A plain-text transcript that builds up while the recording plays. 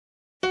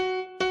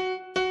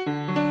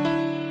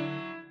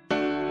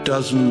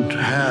doesn't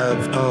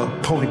have a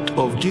point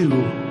of view,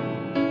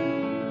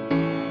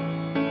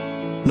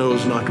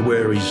 knows not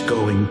where he's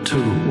going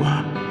to.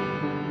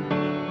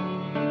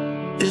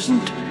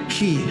 Isn't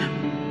he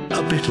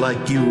a bit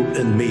like you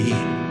and me?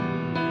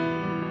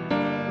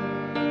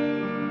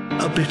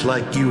 A bit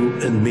like you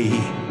and me.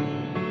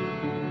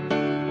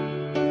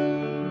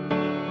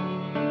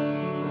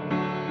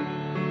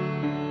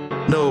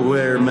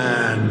 Nowhere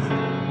man,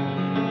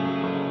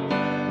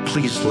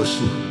 please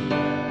listen.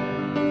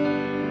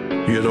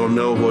 You don't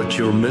know what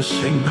you're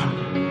missing.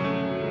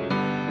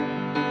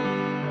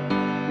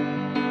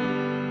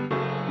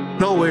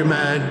 Nowhere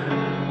man,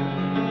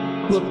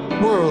 the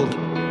world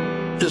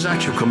is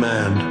at your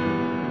command.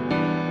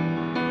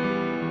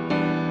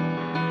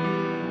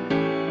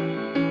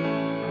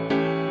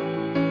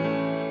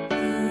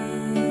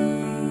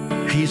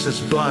 He's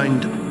as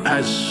blind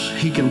as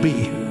he can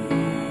be,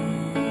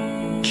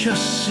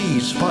 just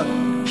sees what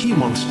he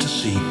wants to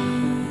see.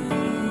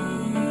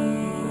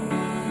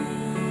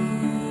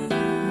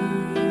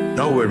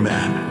 Nowhere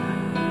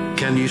man,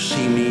 can you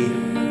see me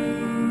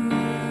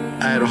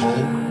at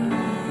all?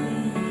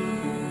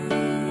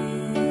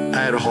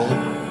 At all?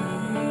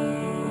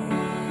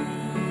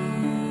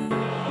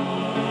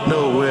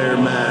 Nowhere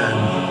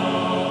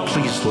man,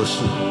 please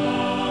listen.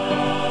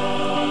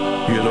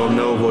 You don't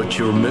know what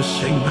you're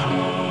missing.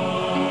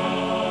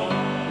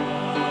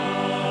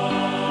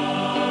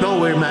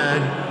 Nowhere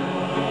man,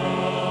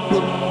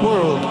 the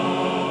world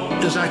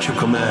is at your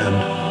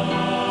command.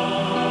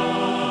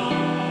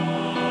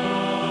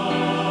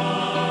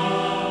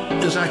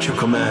 Is at your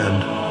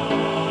command.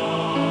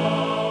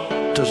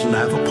 Doesn't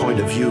have a point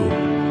of view.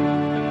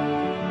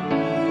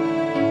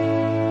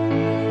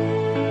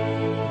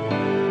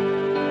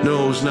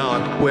 Knows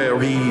not where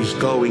he's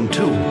going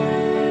to.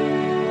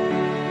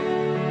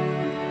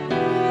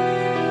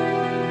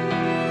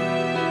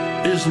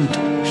 Isn't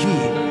he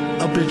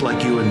a bit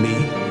like you and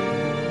me?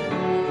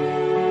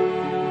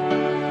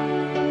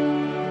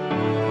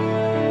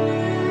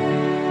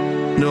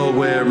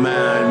 Nowhere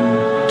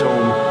man,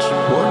 don't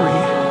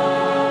worry.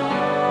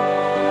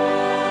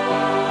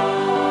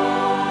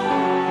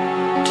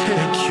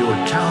 Take your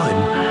time,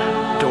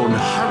 don't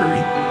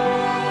hurry.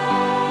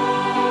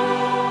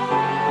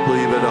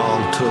 Leave it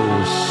all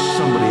till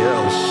somebody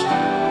else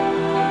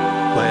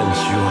lends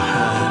you a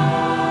hand.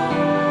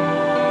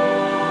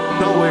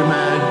 Nowhere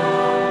man,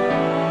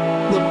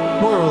 the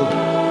world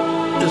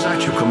is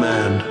at your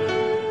command.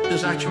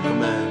 Is at your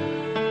command.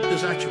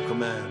 Is at your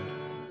command.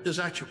 Is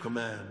at your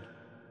command.